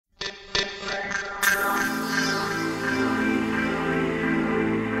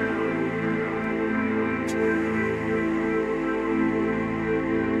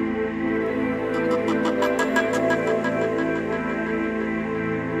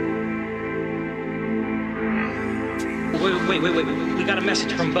Wait. We got a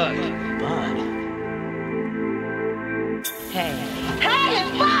message from Bud. Bud? Hey,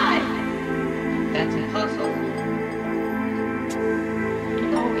 it's Bud! that's impossible.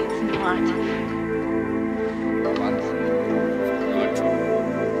 No, it's not. Buds. Good.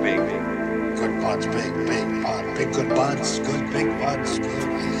 Big. Good buds, big bud. Big good buds, good big buds, good.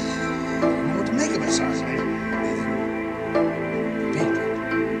 I don't know what to make of it, Sergeant.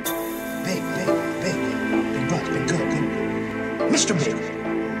 Big buds, big good. Mr. Big.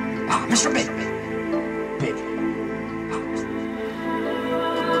 Mr. Big. Big.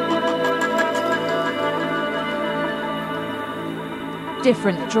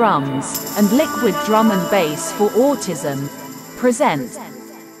 Different Drums and Liquid Drum and Bass for Autism present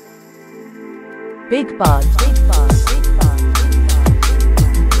bigbUd.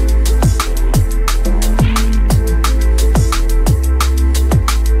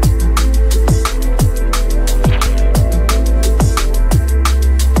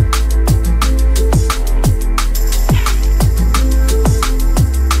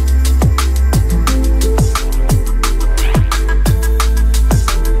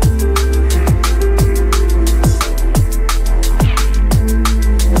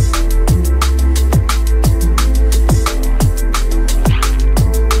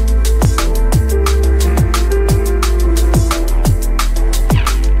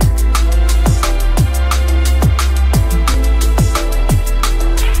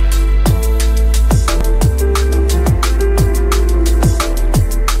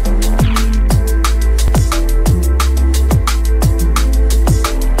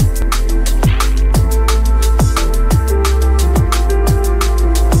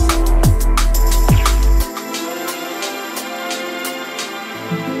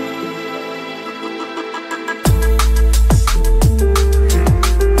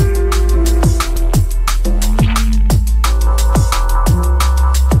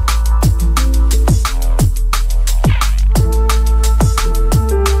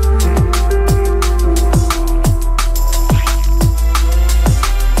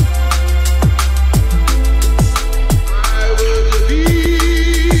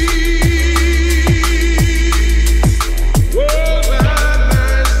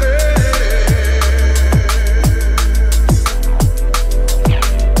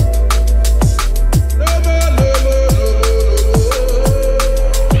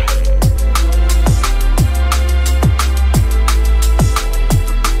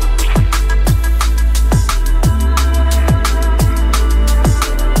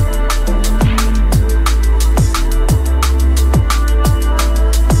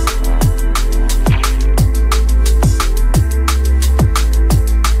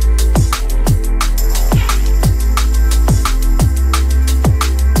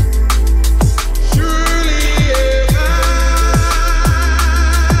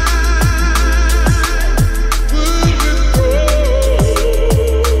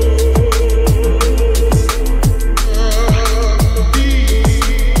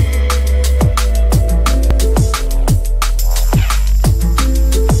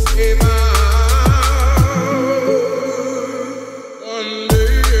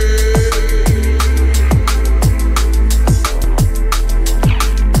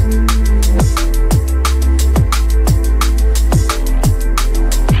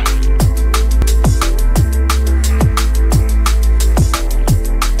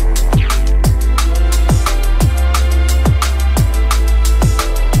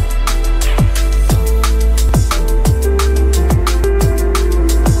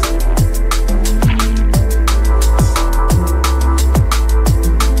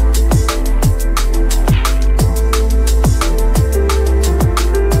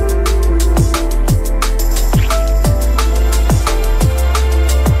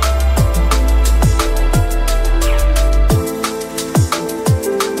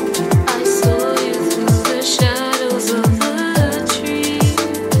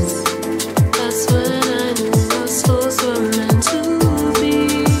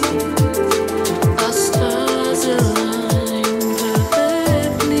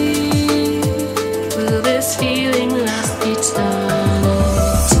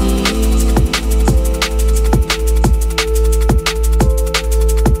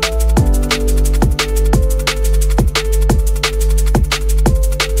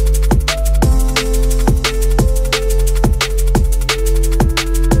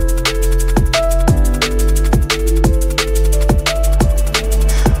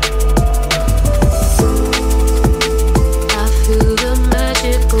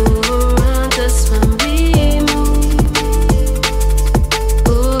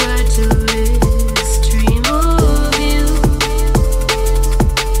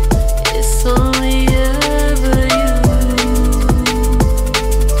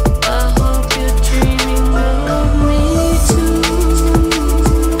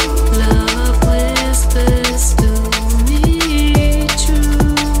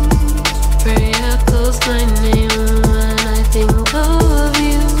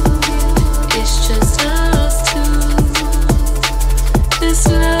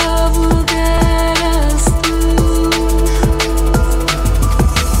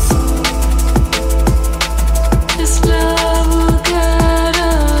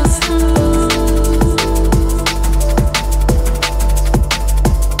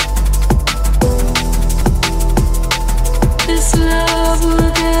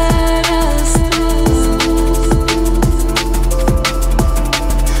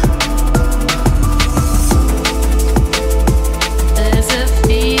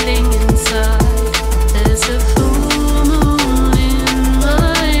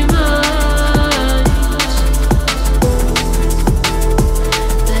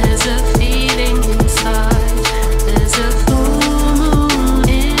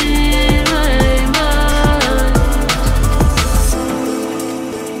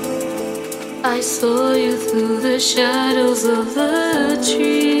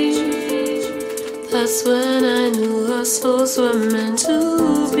 was when I knew our souls were meant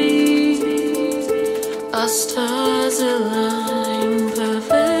to be. Our stars align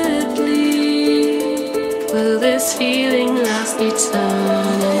perfectly. Will this feeling last eternity?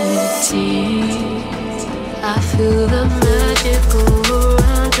 I feel the magic go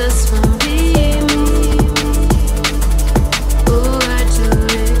around us from being me. All I do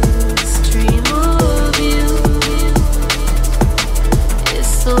is dream of you.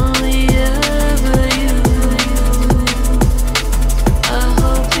 It's only ever you. I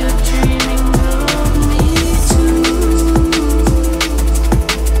hope you're dreaming of me too.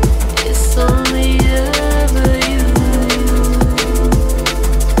 It's only ever you.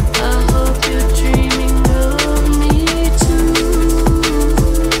 I hope you're dreaming of me too.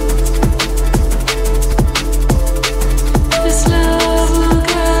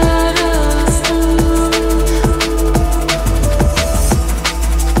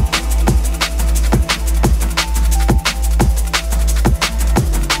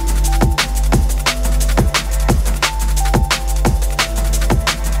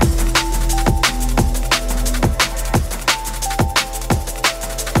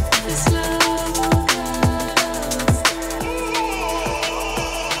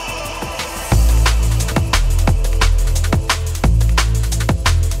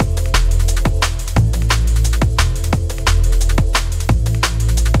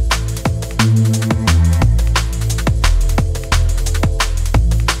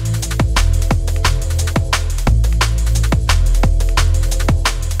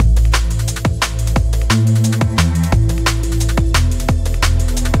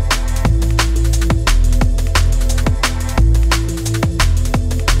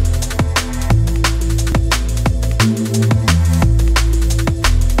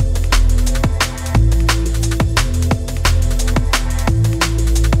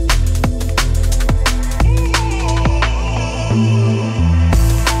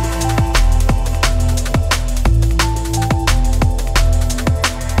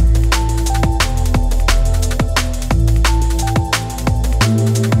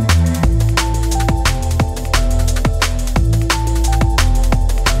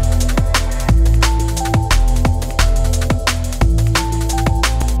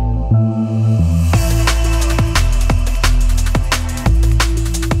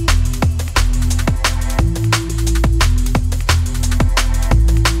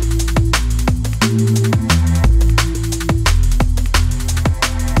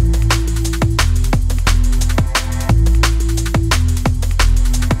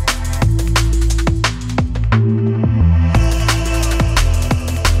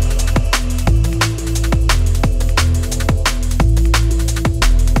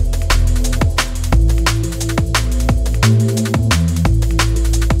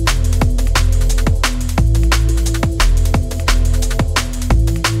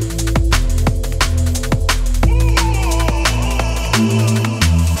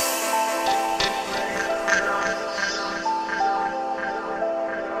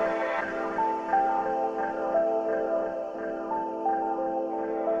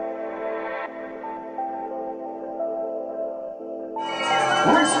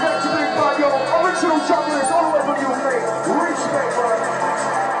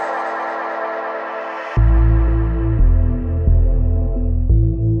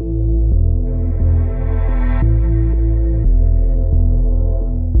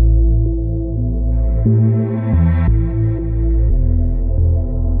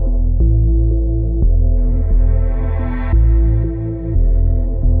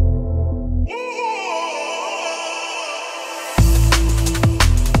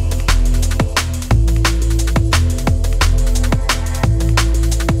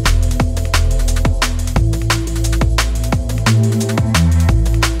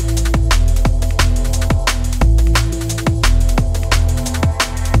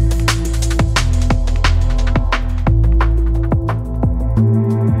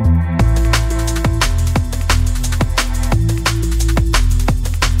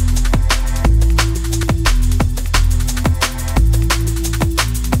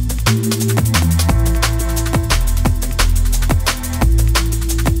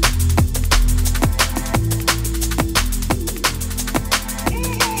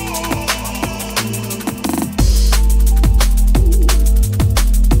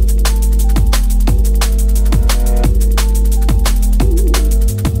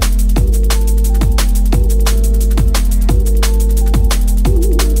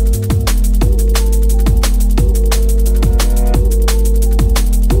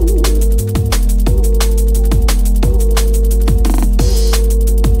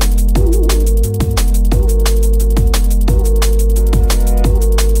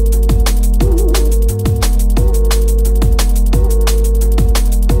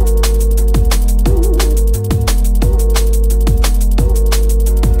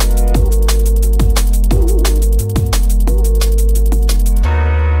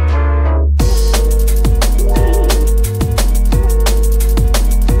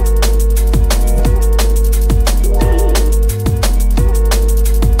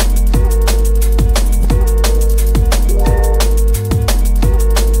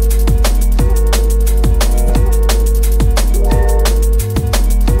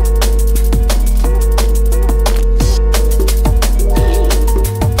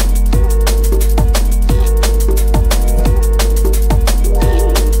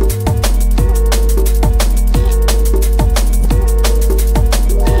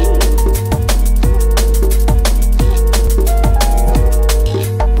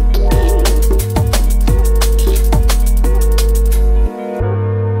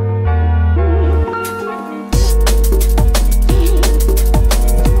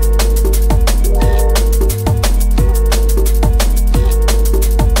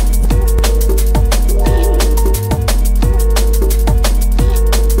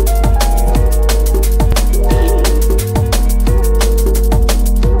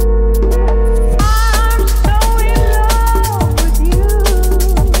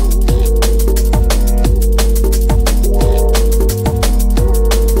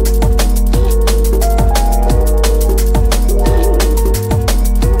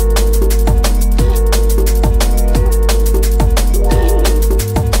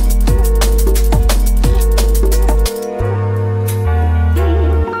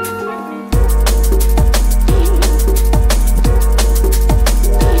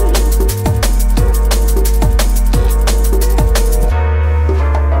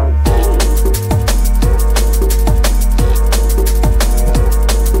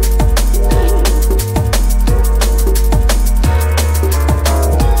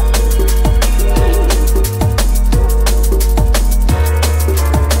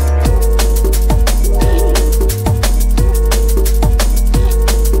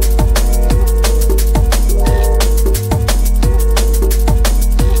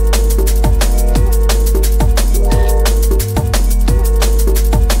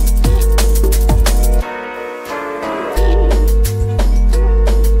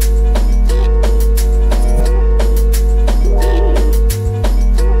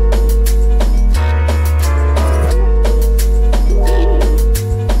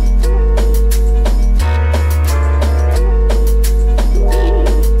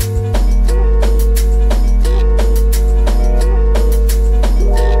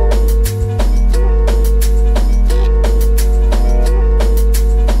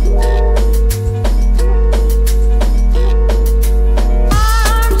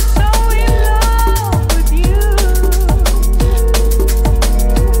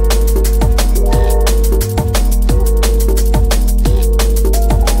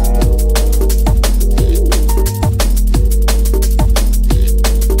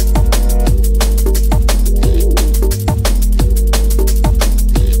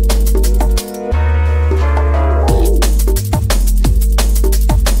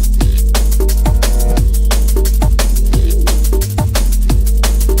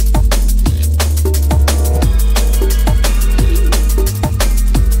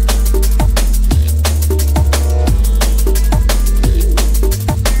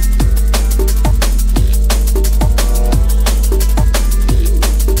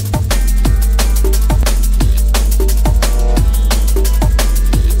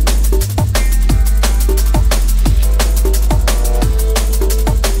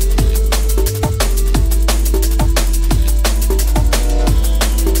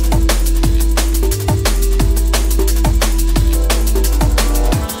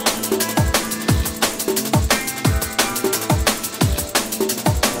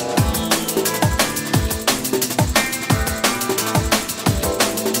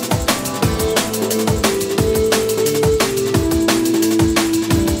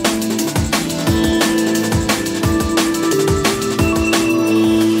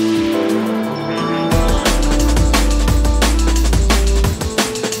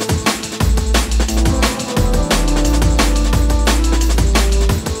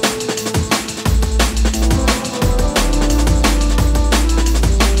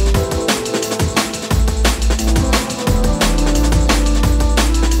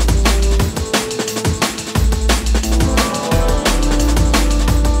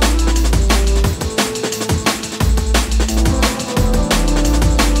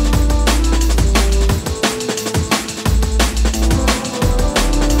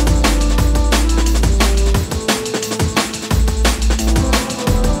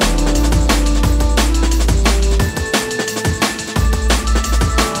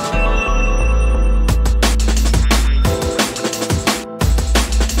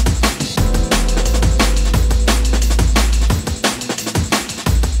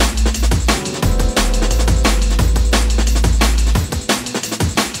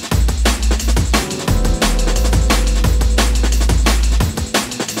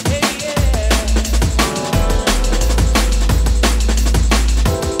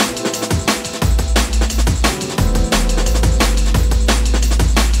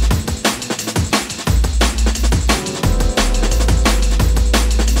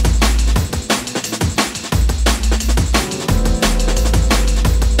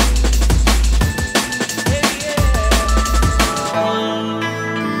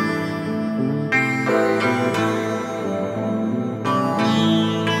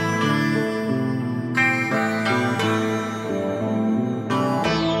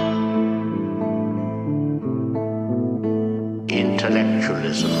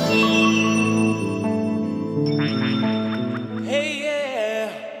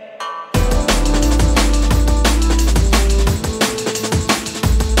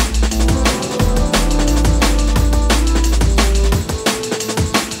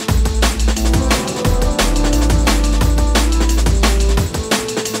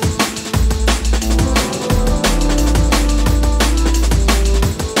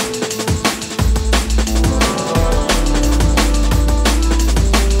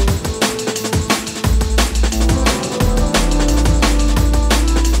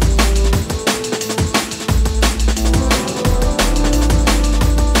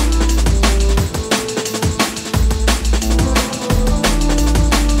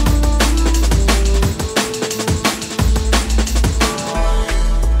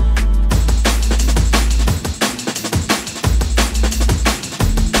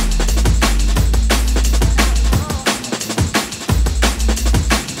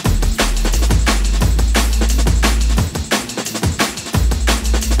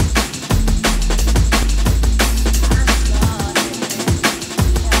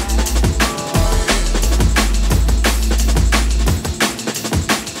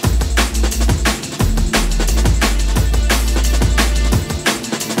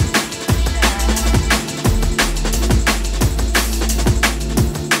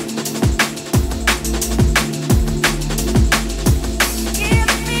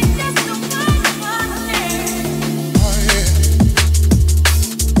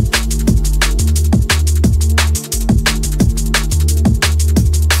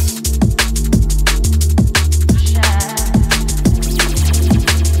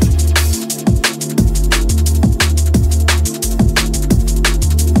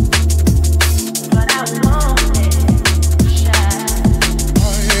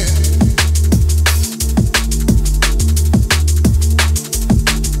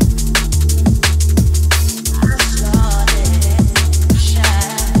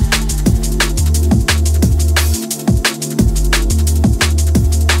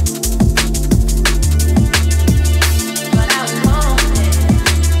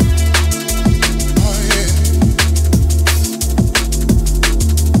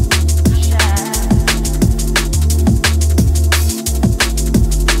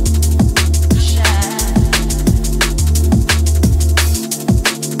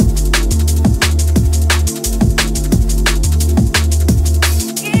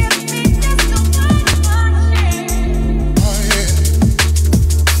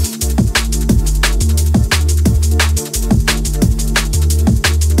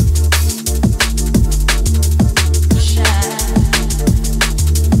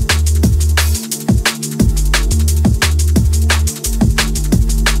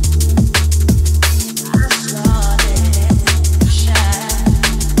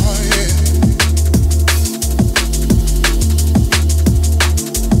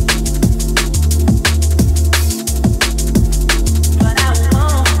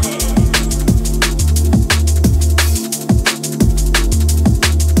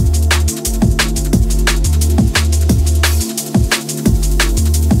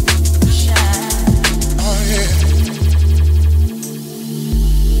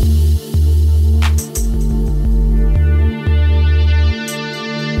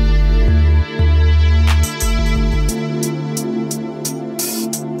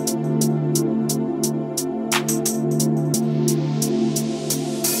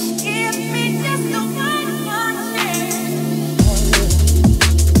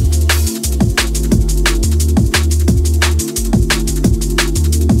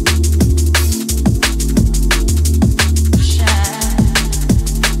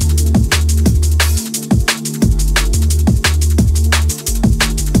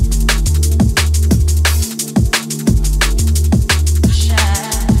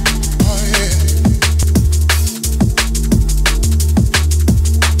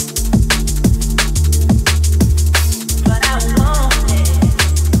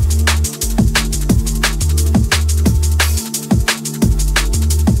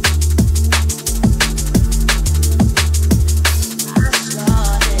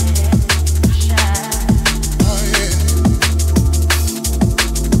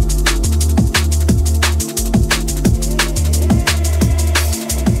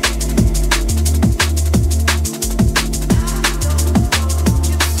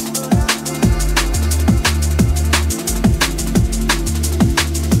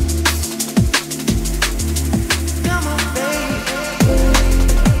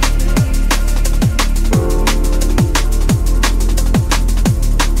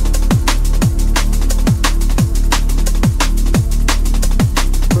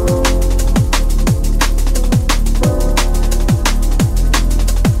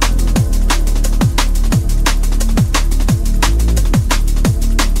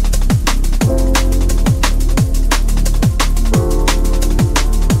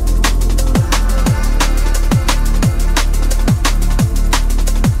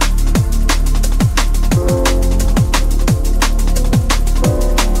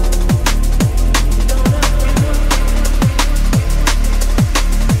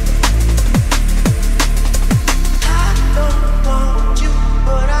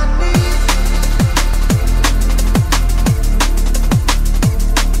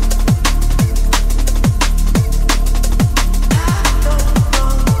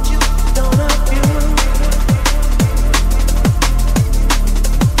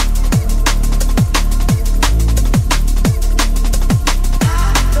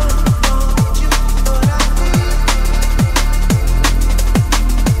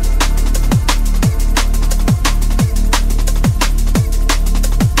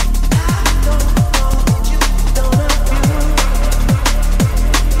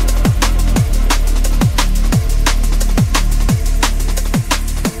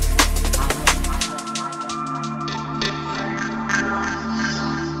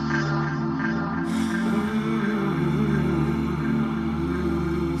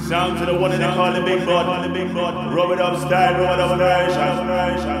 Sound to the one and they call the big bud. Rub it up style, rub it up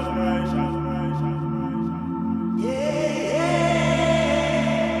version.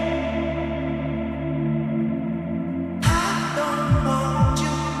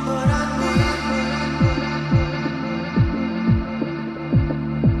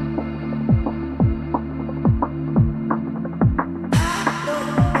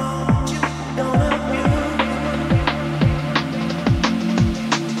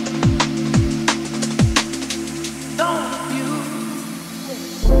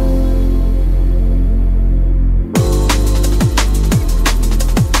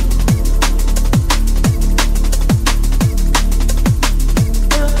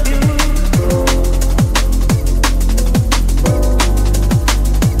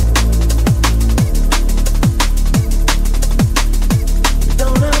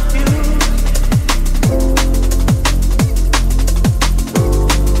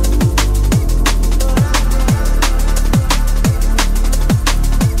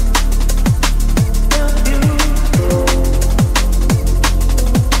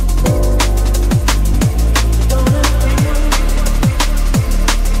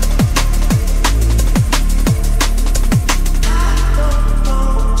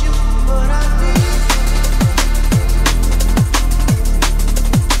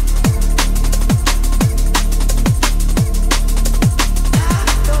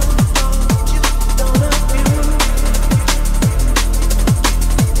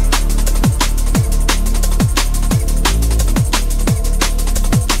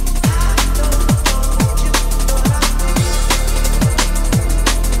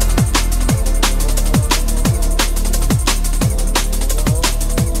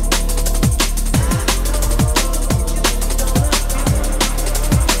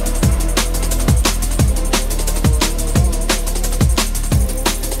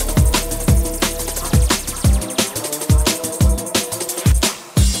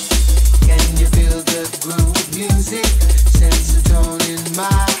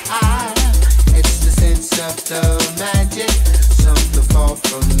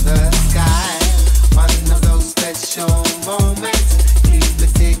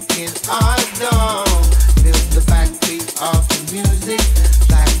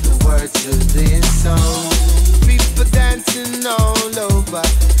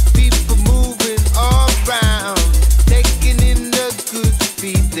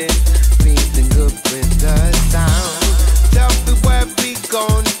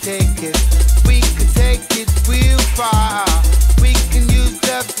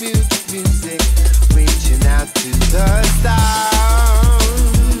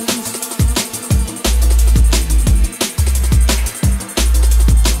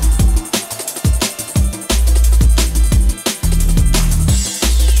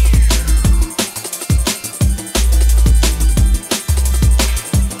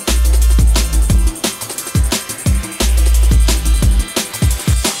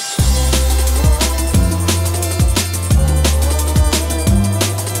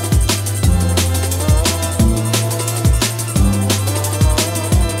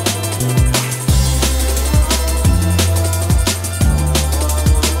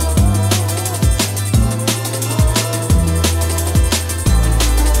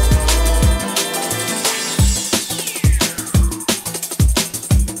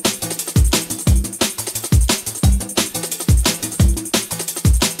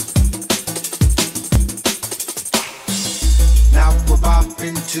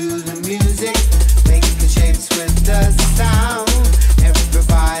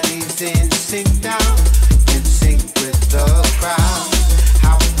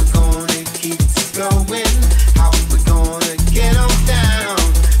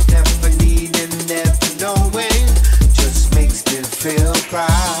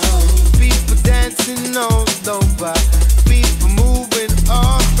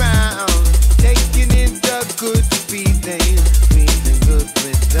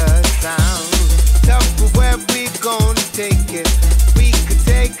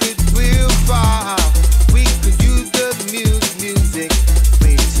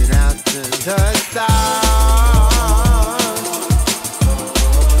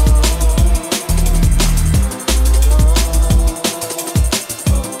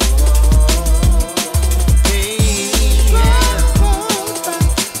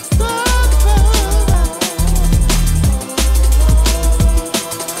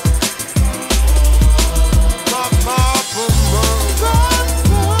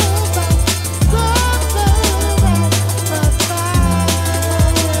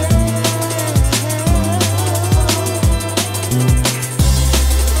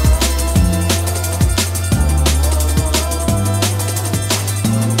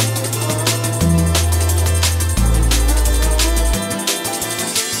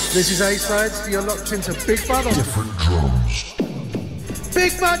 This is A-Sides, you're locked into bigbUd on different drums.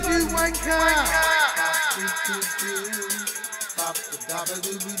 bigbUd, you wanker!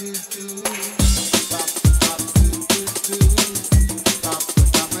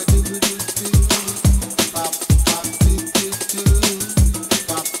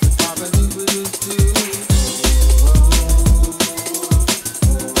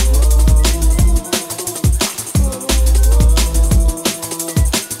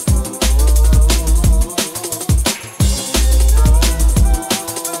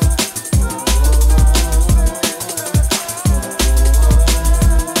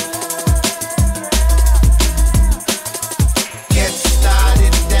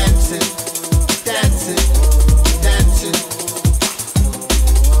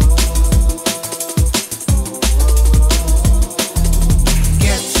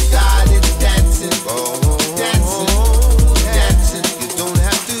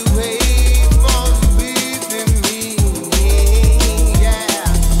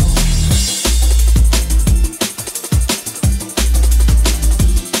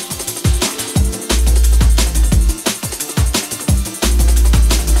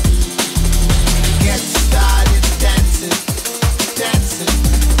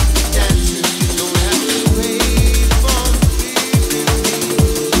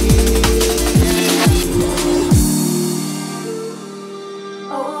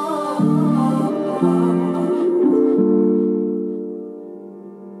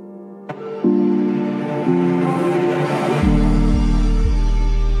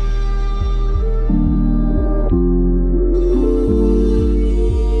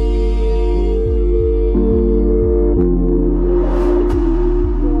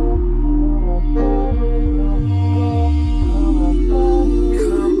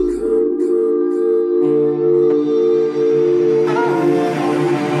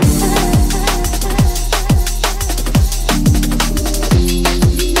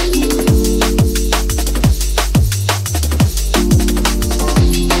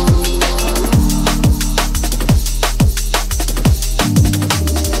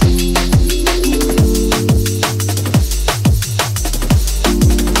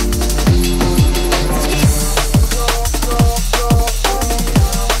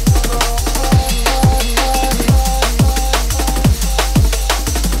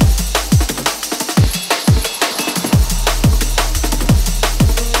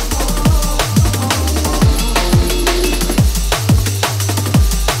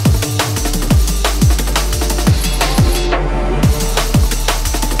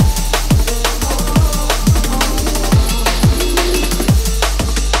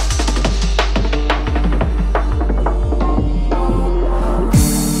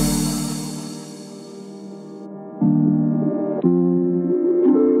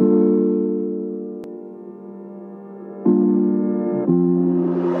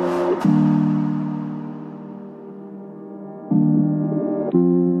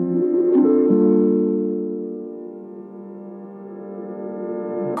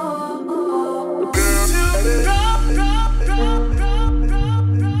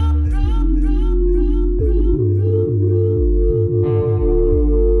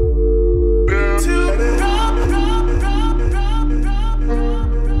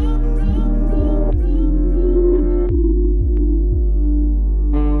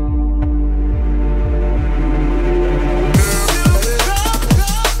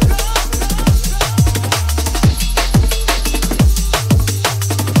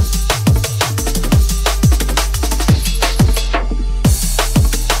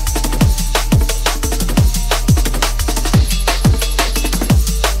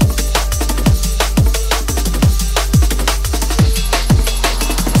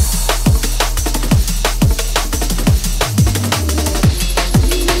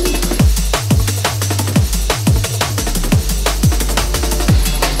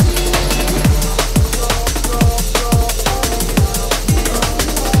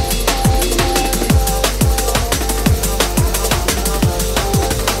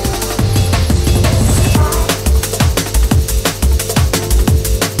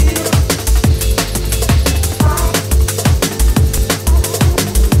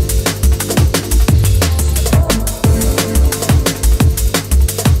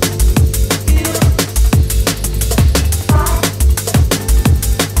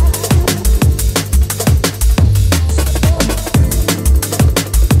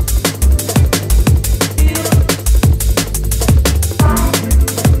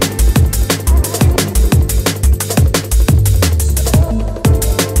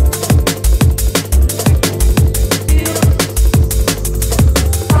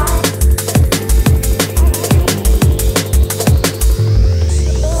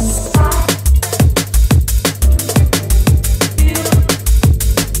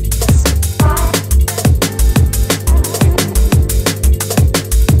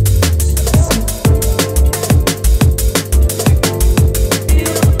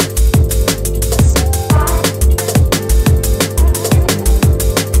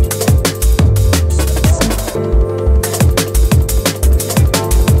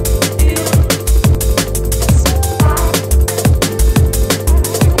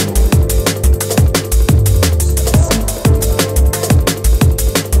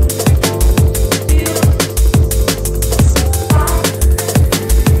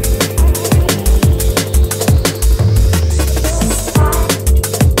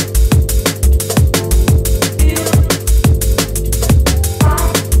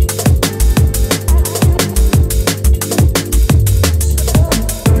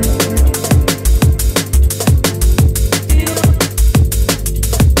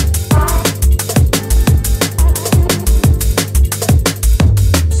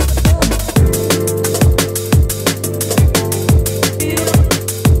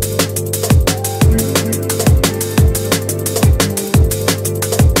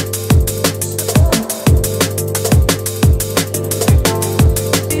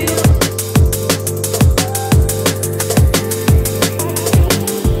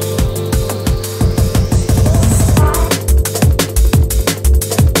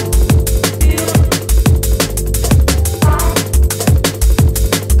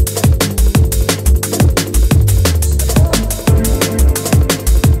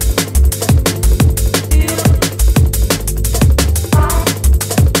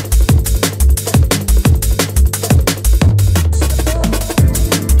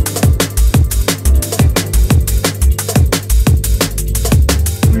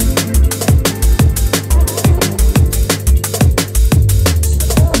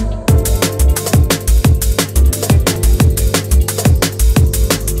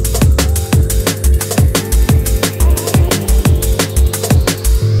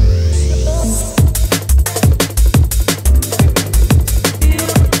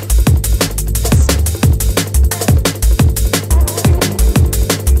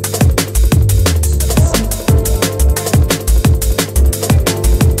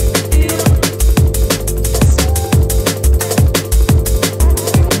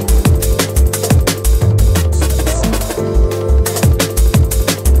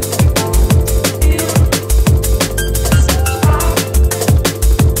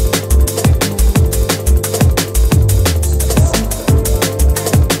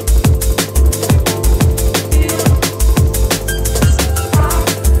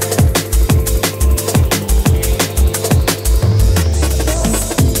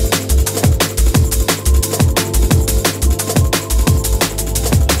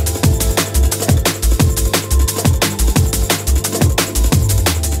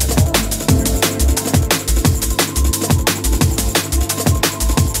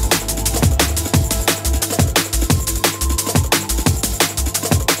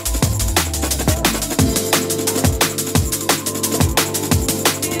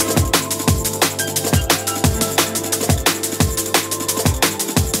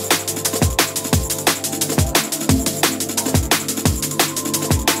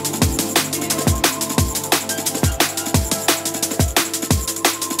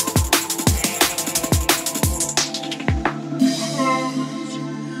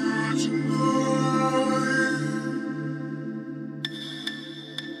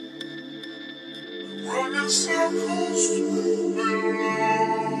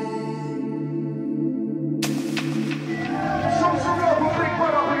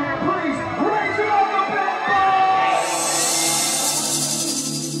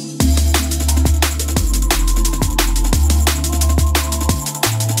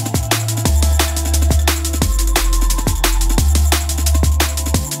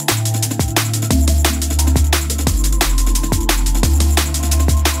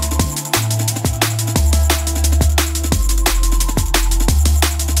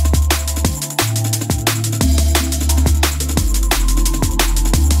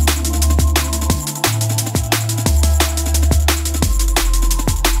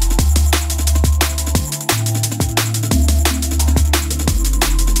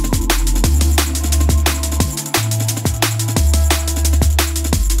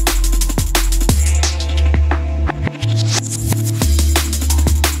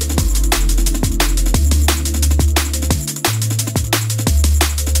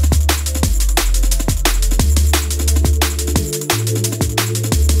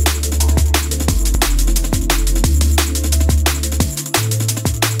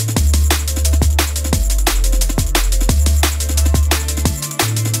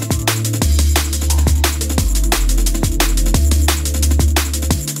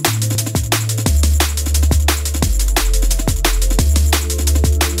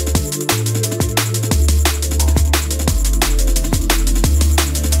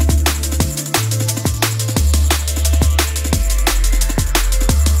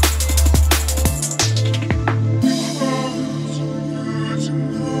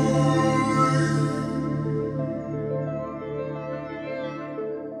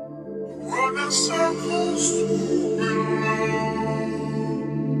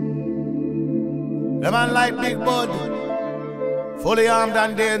 The man like bigbUd, fully armed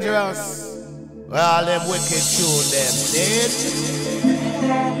and dangerous. Well, all them wicked tune them, dead.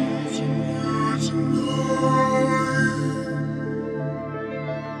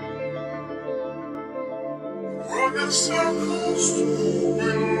 Running circles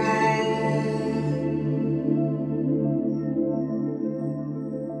below.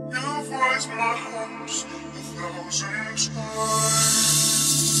 You've raised my hopes 1,000 times.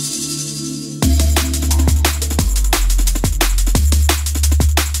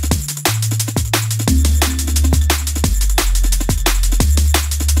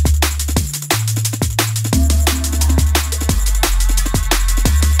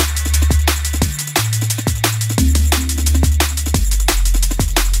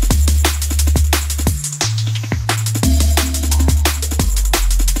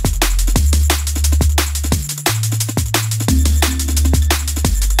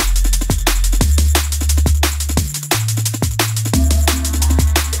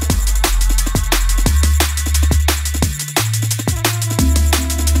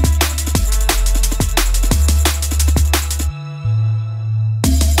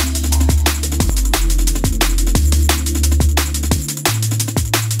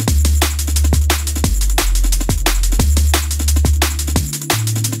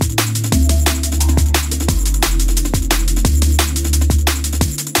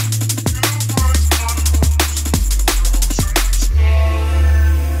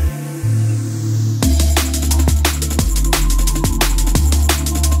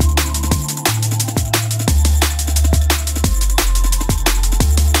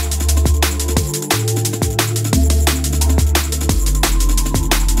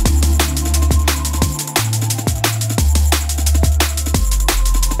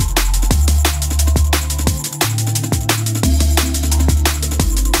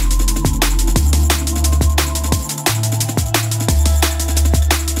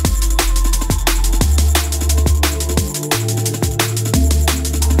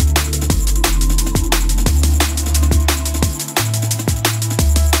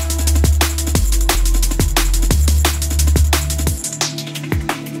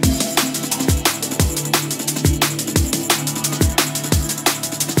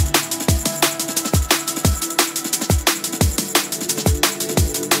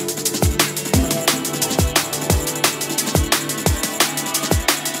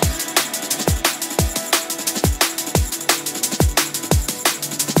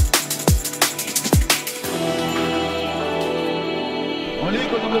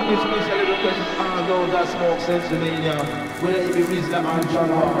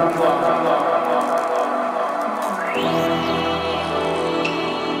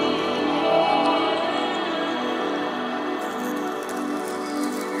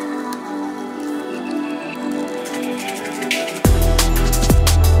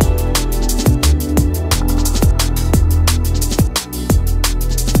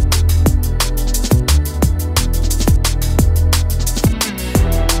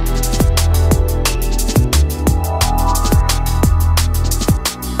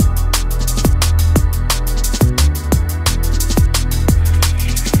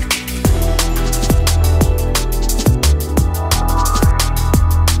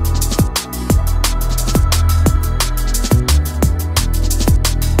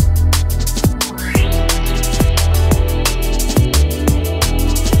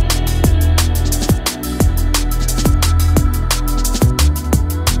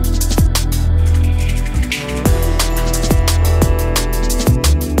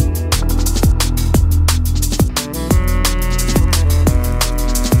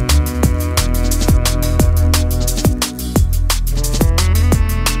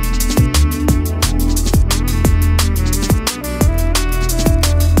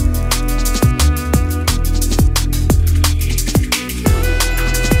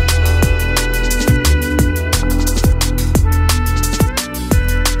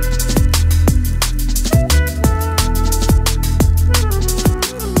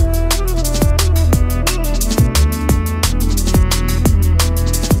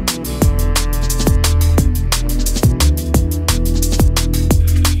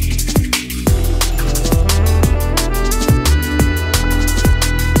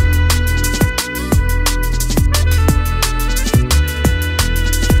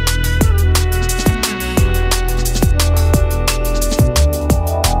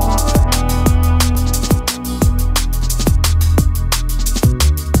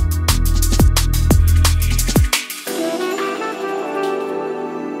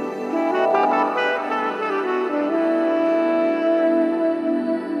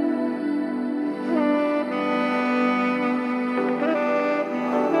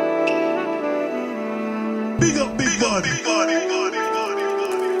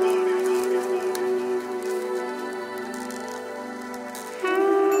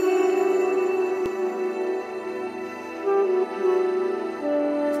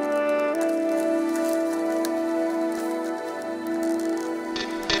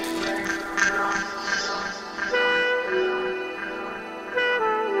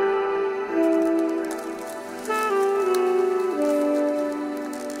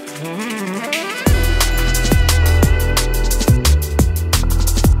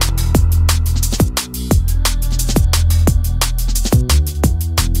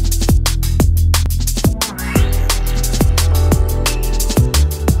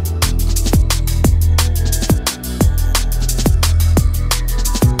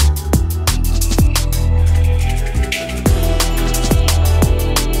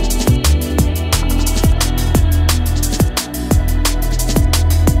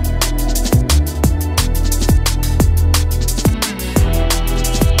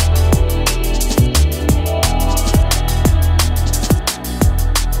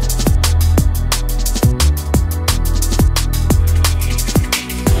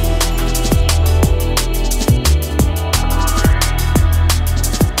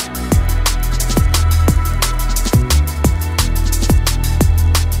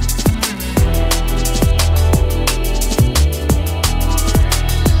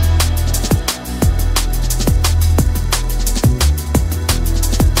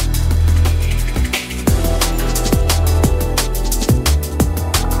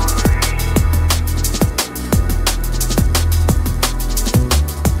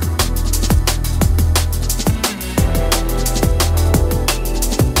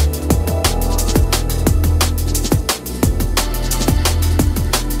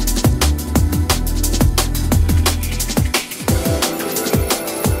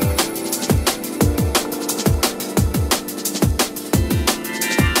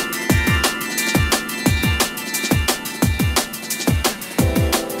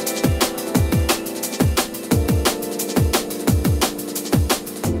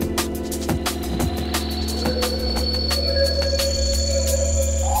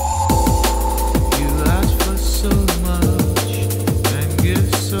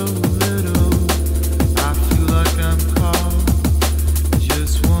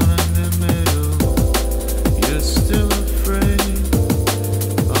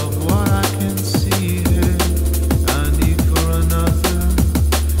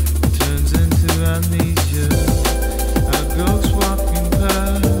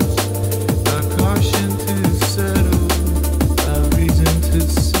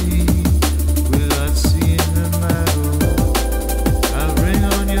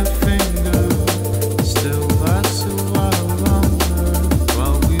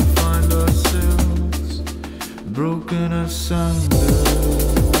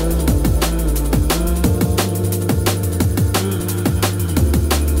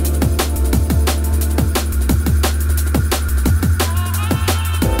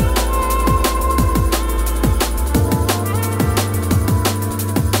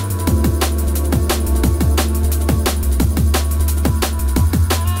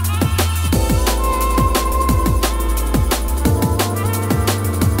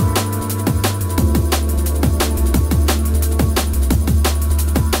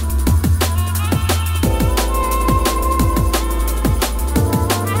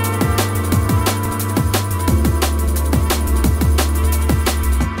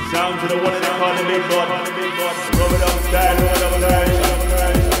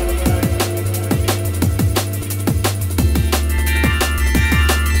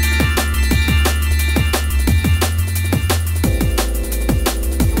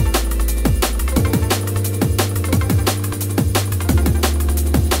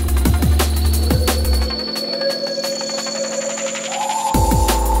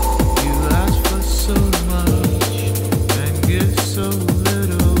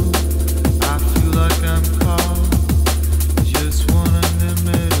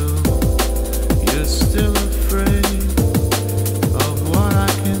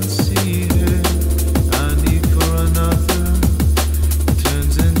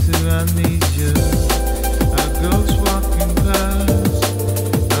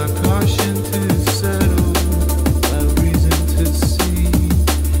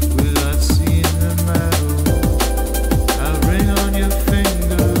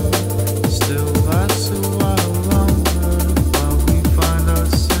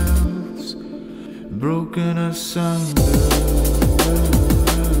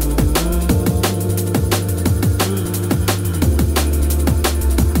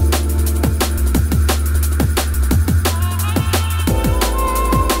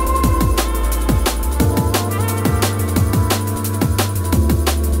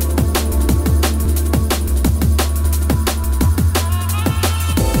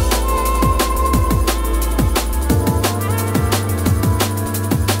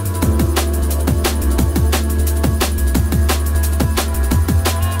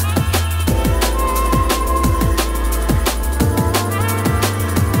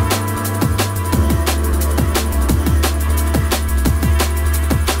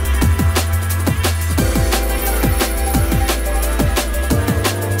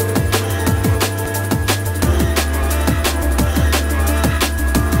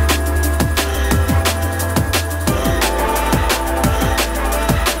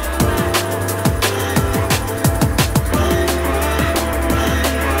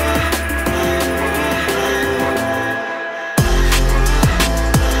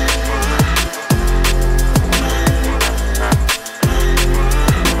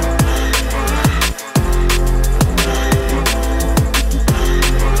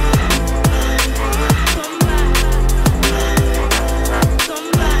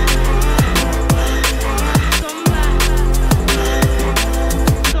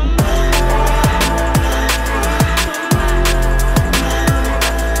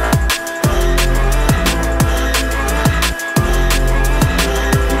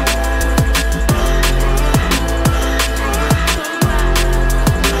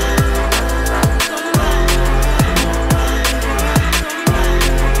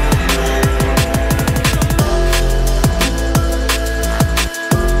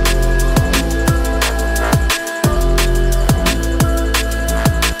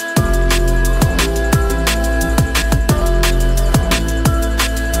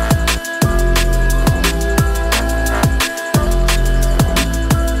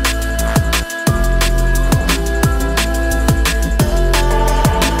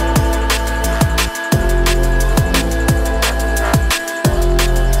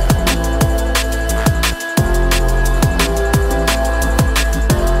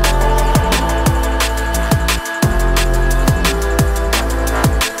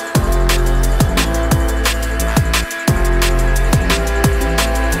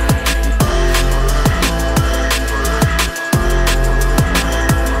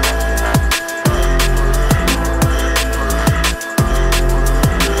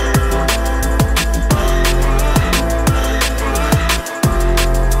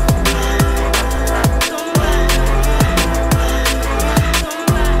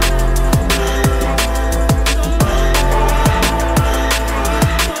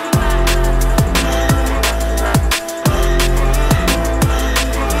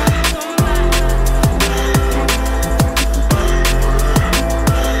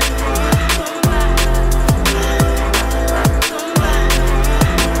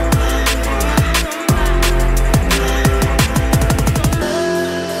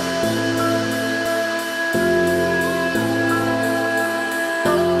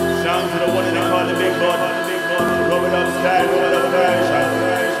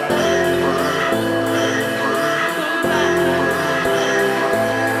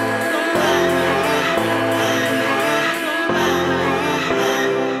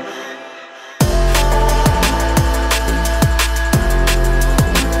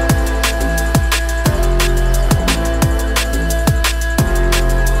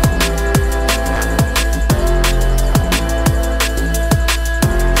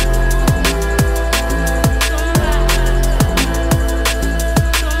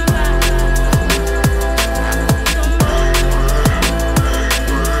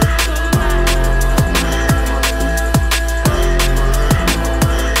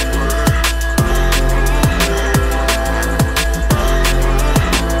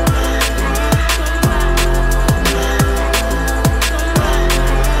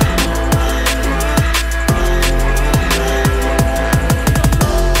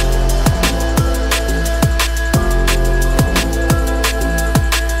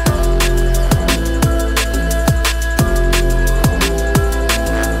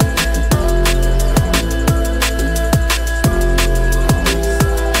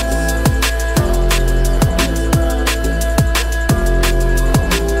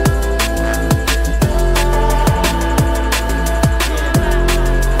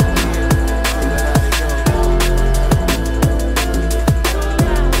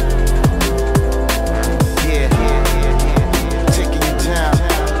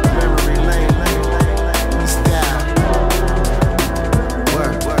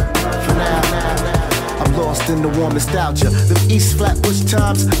 lost in the warm nostalgia. The East Flatbush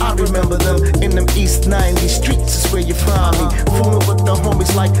times, I remember them. In them East 90s streets is where you find me. Fooling with the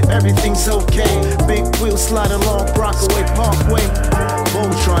homies like everything's okay. Big wheels slide along Brockaway Parkway.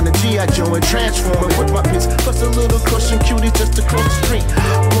 Voltron and G.I. Joe and transforming with my kids. Plus a little crushing cutie just across the street.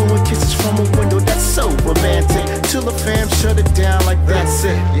 Blowing kisses from a window, that's so romantic. Till the fam shut it down like that's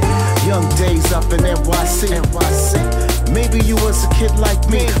it. Young days up in NYC. Maybe you was a kid like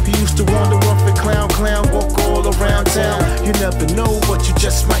me who used to wander off and clown, walk all around town. You never know what you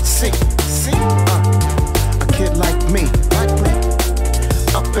just might see. A kid like me,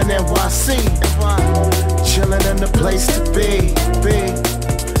 up in NYC, chillin' in the place to be.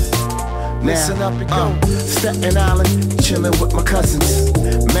 Listen up and go. Staten Island, chillin' with my cousins.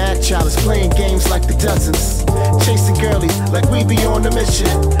 Mad childish, playing games like the dozens. Chasing girlies like we be on a mission.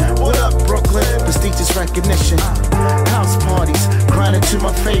 What up, Brooklyn? Prestigious recognition. House parties, grinding to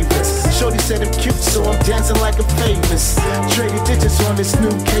my favorites. Shorty said I'm cute, so I'm dancing like I'm famous. Trading digits on this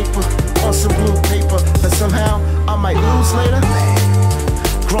new caper, on some blue paper. But somehow I might lose later.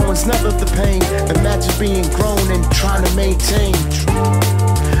 Growing's never the pain. Imagine being grown and trying to maintain.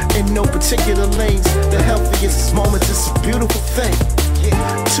 In no particular lanes, the healthiest moments is a beautiful thing.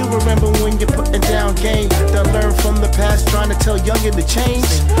 To remember when you're putting down game, that learn from the past, trying to tell youngin' to change.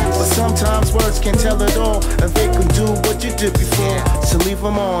 But sometimes words can't tell it all, and they can do what you did before. So leave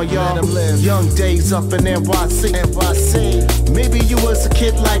them on, y'all. Young days up in NYC. Maybe you was a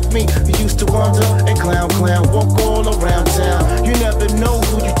kid like me who used to wander and clown, walk all around town. You never know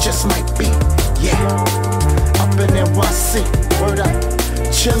who you just might be. Yeah, up in NYC, word up.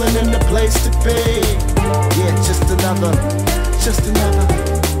 Chillin' in the place to be. Yeah, just another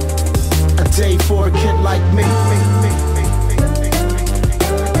a day for a kid like me.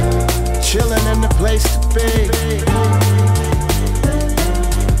 Chillin' in the place to be.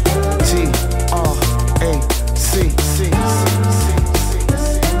 T.R.A.C.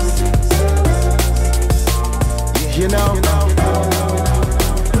 You know,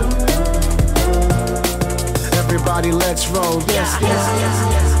 everybody let's roll. Yes.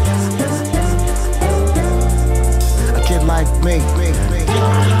 A kid like me.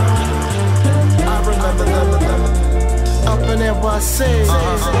 I remember up in NYC.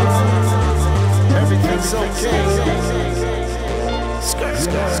 Everything's okay.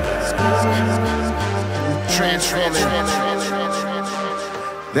 Transforming.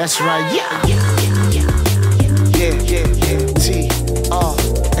 That's right. Yeah.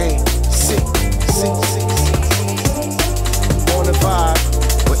 T.R.A.C. On the vibe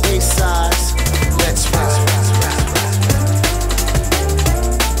with A-sides. Let's ride.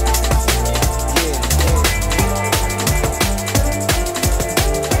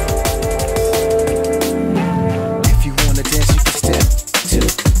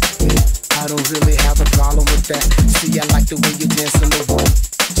 See, I like the way you dance on the 1,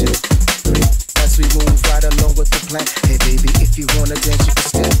 2, 3. As we move right along with the plan. Hey baby, if you wanna dance, you can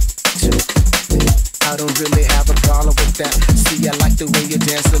step 2, 3. I don't really have a problem with that. See, I like the way you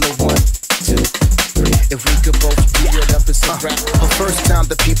dance on the 1, 2, 3. If we could both do it up, it's a rap. Her first time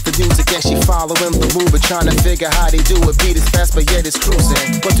to peep the music and she following the move, but trying to figure how they do it. Beat is fast, but yet it's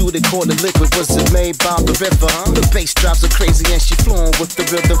cruising. What do they call it? Liquid? Was it made by the river? The bass drops are crazy and she flowing with the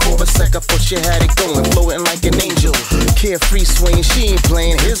rhythm. For a sec, I thought she had it going, floating like an angel. Carefree swing, she ain't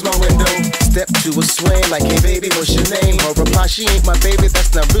playing. Here's my window. Step to a swing, like hey baby, what's your name? Her reply, she ain't my baby.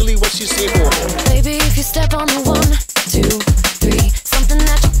 That's not really what she said. Baby, if you step on the 1, 2, 3, something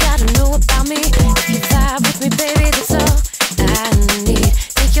that you gotta know about me. If you vibe with me, baby, that's all I need.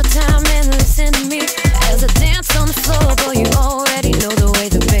 Take your time and listen to me as I dance on the floor. Boy, you already know the way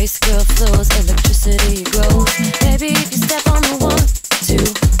the bass girl flows, electricity grows. Baby, if you step on the 1, 2,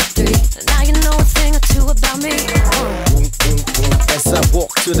 3, now you know a thing or two about me. As I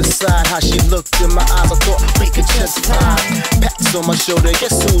walk to the side, how she looked in my eyes, I thought we could just vibe. Pats on my shoulder,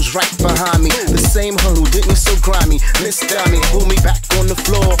 guess who's right behind me? The same her who did me so grimy. Miss Dummy, pull me back on the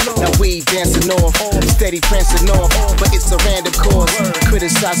floor. Now we dancing off, steady prancing off. But it's a random cause.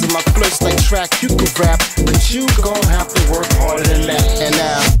 Criticizing my flirts like track, you can rap, but you gon' have to work harder than that. And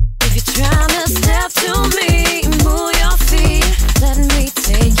now, if you're trying to step to me, move your feet, let me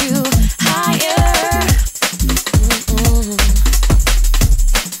take you higher.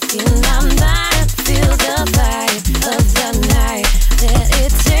 In my mind, feel the vibe of the night. Let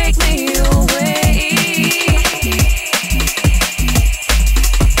it take me away.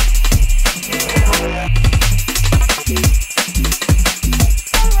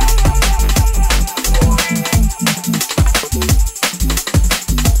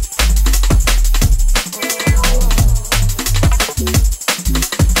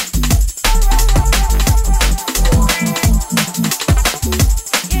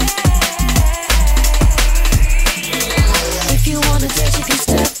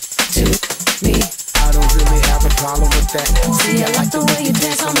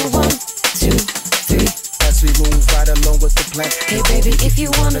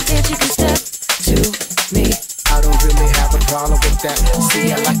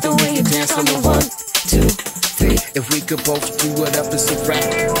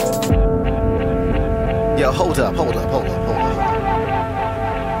 hold up.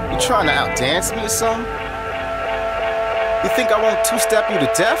 You trying to outdance me or something? You think I won't two-step you to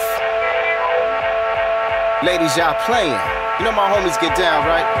death? Ladies, y'all playing. You know my homies get down,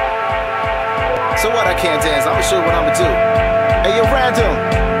 right? So what, I can't dance? I'ma show you what I'ma do. Hey, yo, Random,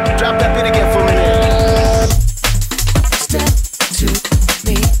 drop that beat again for me then. Step to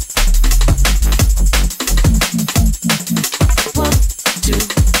me. 1, 2,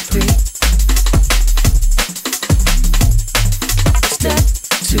 3. Step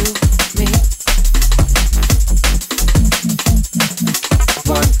to me.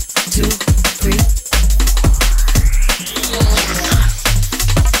 1, 2, 3.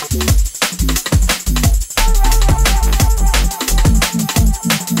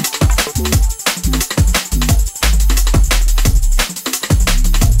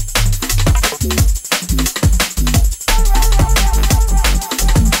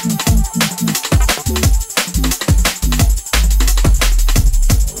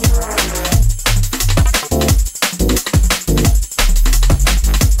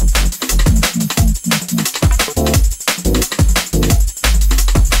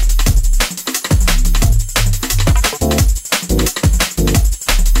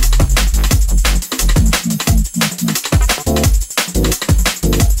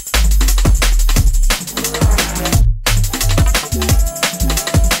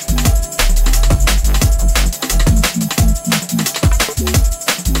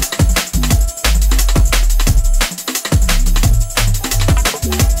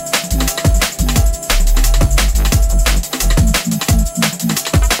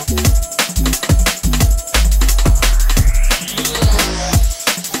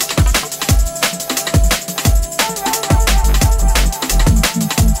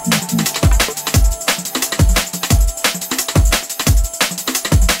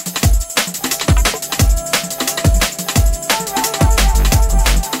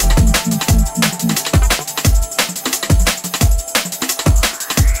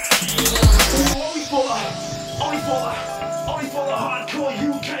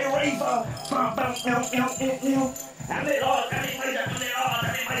 And they all,